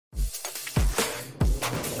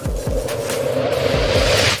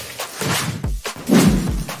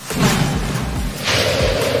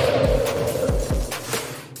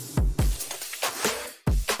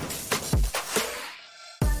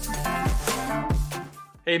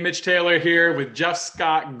Hey, Mitch Taylor here with Jeff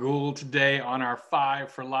Scott Gould today on our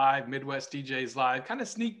 5 for Live, Midwest DJs Live, kind of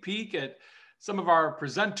sneak peek at some of our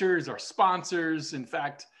presenters, our sponsors. In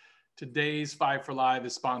fact, today's 5 for Live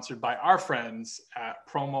is sponsored by our friends at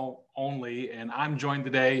Promo Only, and I'm joined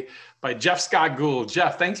today by Jeff Scott Gould.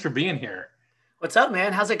 Jeff, thanks for being here. What's up,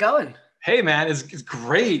 man? How's it going? Hey, man, it's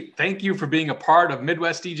great. Thank you for being a part of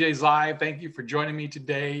Midwest DJs Live. Thank you for joining me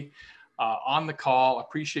today on the call.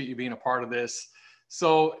 Appreciate you being a part of this.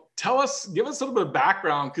 So give us a little bit of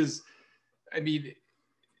background, because I mean,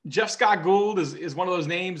 Jeff Scott Gould is one of those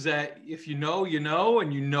names that if you know, you know,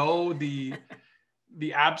 and you know the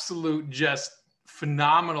absolute just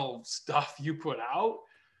phenomenal stuff you put out,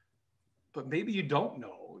 but maybe you don't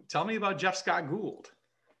know. Tell me about Jeff Scott Gould.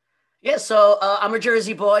 Yeah, so I'm a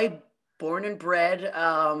Jersey boy, born and bred.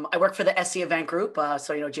 I work for the SC Event Group.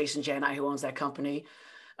 Jason Janai, who owns that company.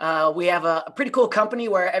 We have a pretty cool company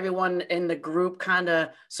where everyone in the group kind of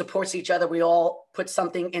supports each other. We all put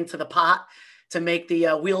something into the pot to make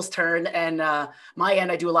the wheels turn. And my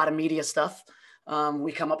end, I do a lot of media stuff.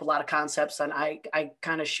 We come up with a lot of concepts, and I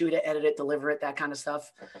kind of shoot it, edit it, deliver it, that kind of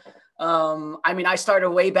stuff. I started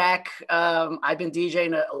way back. I've been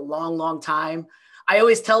DJing a long, long time. I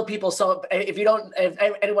always tell people, so if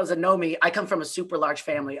anyone doesn't know me, I come from a super large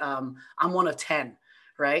family. I'm one of 10,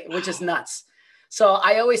 right? Which is nuts. So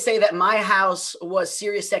I always say that my house was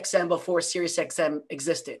Sirius XM before Sirius XM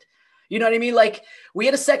existed. You know what I mean? Like, we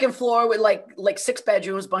had a second floor with like 6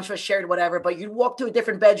 bedrooms, a bunch of us shared whatever, but you'd walk to a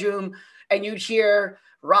different bedroom and you'd hear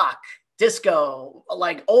rock, disco,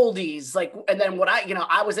 like oldies, like, and then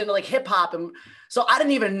I was into like hip hop. And so I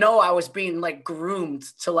didn't even know I was being like groomed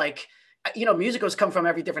to like, music was come from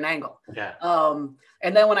every different angle. Yeah.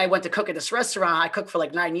 And then when I went to cook at this restaurant, I cooked for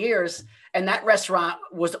like 9 years, and that restaurant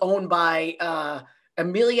was owned by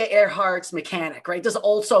Amelia Earhart's mechanic, right? This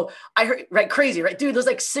old, so I heard, right, crazy, right? Dude, there's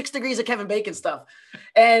like 6 degrees of Kevin Bacon stuff.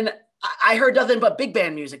 And I heard nothing but big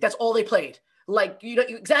band music. That's all they played. Like,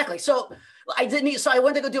 exactly. So I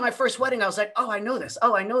went to go do my first wedding. I was like, oh, I know this.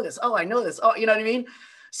 Oh, I know this. Oh, I know this. Oh, you know what I mean?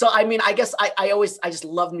 So, I guess I just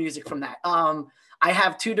love music from that. I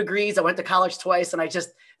have 2 degrees. I went to college twice, and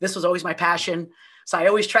this was always my passion. So I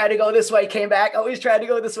always tried to go this way, came back, always tried to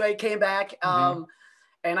go this way, came back.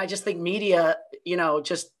 And I just think media,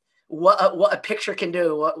 just what a picture can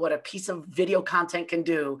do, what a piece of video content can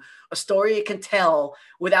do, a story it can tell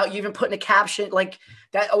without you even putting a caption, like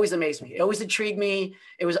that always amazed me. It always intrigued me.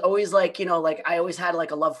 It was always like, like I always had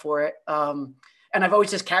like a love for it. And I've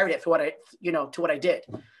always just carried it for to what I did.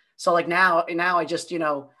 So like now I just,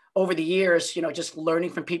 over the years, just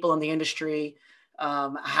learning from people in the industry,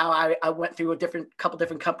 how I went through couple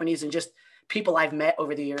different companies, and just people I've met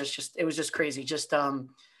over the years. It was just crazy. I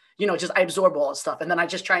absorb all that stuff, and then I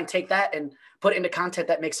just try and take that and put it into content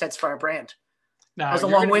that makes sense for our brand. Now, that was a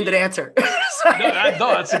long-winded answer. No,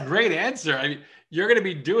 that's a great answer. I mean, you're going to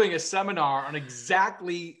be doing a seminar on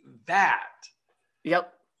exactly that.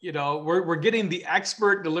 Yep. We're getting the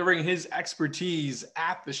expert delivering his expertise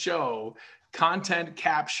at the show, content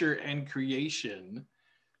capture and creation.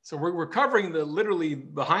 So we're covering the literally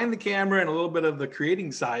behind the camera and a little bit of the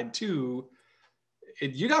creating side too.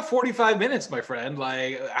 You got 45 minutes, my friend.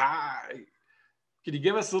 Like, can you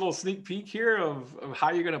give us a little sneak peek here of how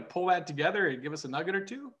you're going to pull that together and give us a nugget or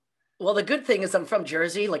two? Well, the good thing is I'm from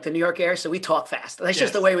Jersey, like the New York area, so we talk fast. That's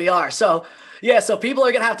just the way we are. So yeah, so people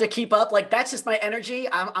are gonna have to keep up. Like, that's just my energy.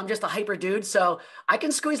 I'm just a hyper dude, so I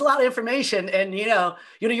can squeeze a lot of information. And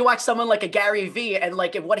you watch someone like a Gary V, and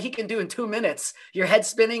like what he can do in 2 minutes, your head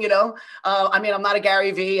spinning. I'm not a Gary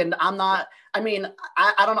V, and I'm not. I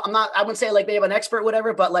don't know. I wouldn't say like they have an expert,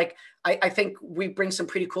 whatever, but like I think we bring some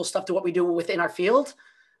pretty cool stuff to what we do within our field,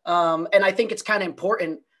 and I think it's kind of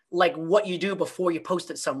important, like what you do before you post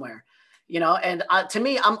it somewhere. And to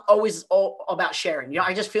me, I'm always all about sharing.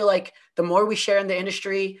 I just feel like the more we share in the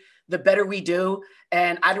industry, the better we do.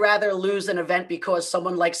 And I'd rather lose an event because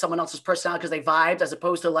someone likes someone else's personality because they vibed, as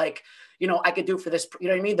opposed to like, I could do it for this. You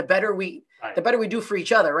know what I mean? The better we do for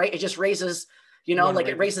each other, right? It just raises,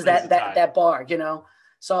 it raises that bar.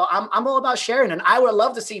 So I'm all about sharing, and I would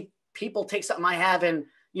love to see people take something I have and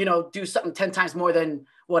do something 10 times more than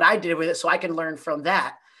what I did with it, so I can learn from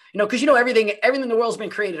that. Because everything in the world's been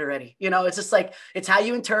created already. It's just like, it's how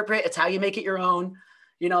you interpret, it's how you make it your own.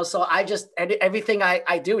 So everything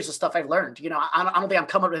I do is the stuff I've learned. I don't think I'm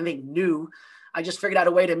coming up with anything new. I just figured out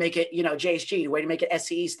a way to make it, JSG, a way to make it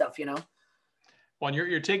SCE stuff. Well,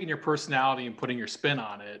 you're taking your personality and putting your spin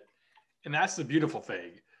on it, and that's the beautiful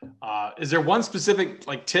thing. Is there one specific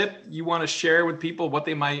like tip you want to share with people, what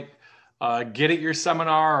they might get at your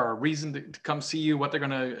seminar or a reason to come see you, what they're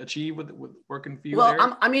going to achieve with working for you Well,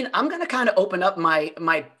 there? I'm going to kind of open up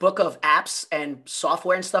my book of apps and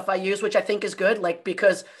software and stuff I use, which I think is good. Like,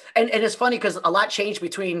 because, and it's funny because a lot changed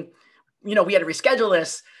between, we had to reschedule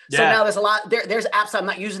this. So now there's a lot, there's apps I'm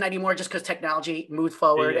not using anymore just because technology moved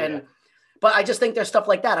forward. But I just think there's stuff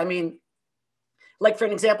like that. I mean, like for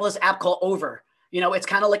an example, this app called Over, it's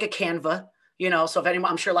kind of like a Canva, so if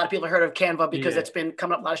anyone, I'm sure a lot of people have heard of Canva because it's been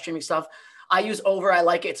coming up a lot of streaming stuff. I use Over. I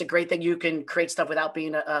like it. It's a great thing. You can create stuff without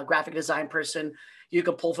being a graphic design person. You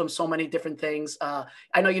can pull from so many different things. I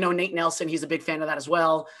know, Nate Nelson, he's a big fan of that as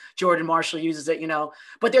well. Jordan Marshall uses it,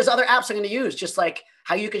 but there's other apps I'm going to use, just like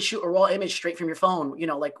how you can shoot a raw image straight from your phone,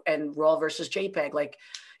 like, and raw versus JPEG, like,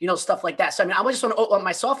 stuff like that. So, I mean, I just want to open up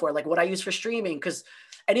my software, like what I use for streaming, because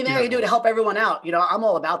anything I can do to help everyone out, I'm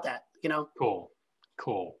all about that,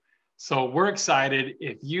 Cool. So we're excited.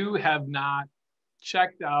 If you have not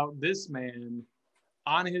checked out this man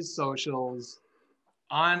on his socials,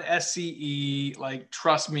 on SCE, like,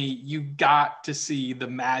 trust me, you got to see the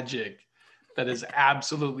magic that is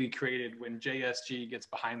absolutely created when JSG gets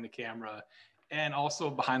behind the camera and also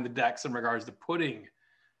behind the decks in regards to putting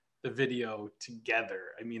the video together.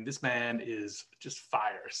 I mean, this man is just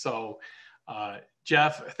fire. So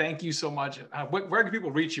Jeff, thank you so much. Where can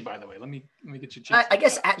people reach you, by the way? Let me get you a chance. I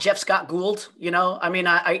guess at Jeff Scott Gould, I mean,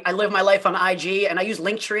 I live my life on IG and I use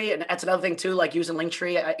Linktree, and that's another thing too, like using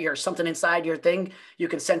Linktree or something inside your thing. You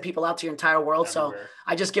can send people out to your entire world. Everywhere. So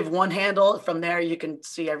I just give one handle. From there, you can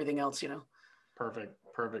see everything else,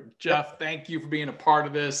 Perfect. Jeff, thank you for being a part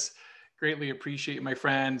of this. Greatly appreciate you, my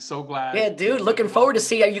friend. So glad. Yeah, dude, looking forward to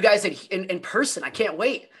seeing you guys in person. I can't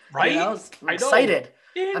wait. Right? I'm excited.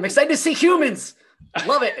 Yeah. I'm excited to see humans.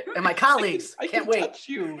 Love it. And my colleagues. I can't can wait. Touch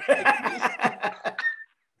you.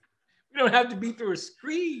 We don't have to be through a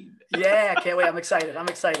screen. Yeah, I can't wait. I'm excited.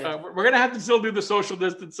 We're going to have to still do the social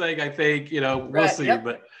distancing, I think. We'll see. Yep.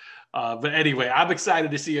 But anyway, I'm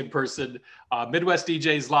excited to see you in person. Midwest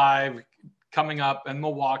DJs Live coming up in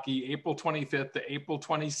Milwaukee, April 25th to April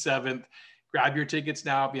 27th. Grab your tickets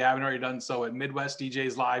now if you haven't already done so at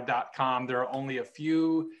MidwestDJsLive.com. There are only a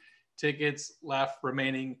few tickets left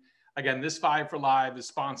remaining. Again, this 5 for Live is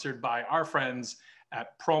sponsored by our friends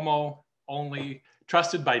at Promo Only,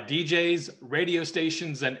 trusted by DJs, radio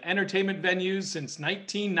stations, and entertainment venues since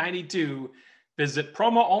 1992. Visit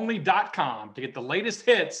promoonly.com to get the latest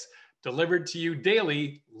hits delivered to you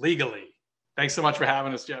daily legally. Thanks so much for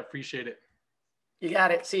having us, Jeff. Appreciate it. You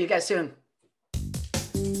got it. See you guys soon.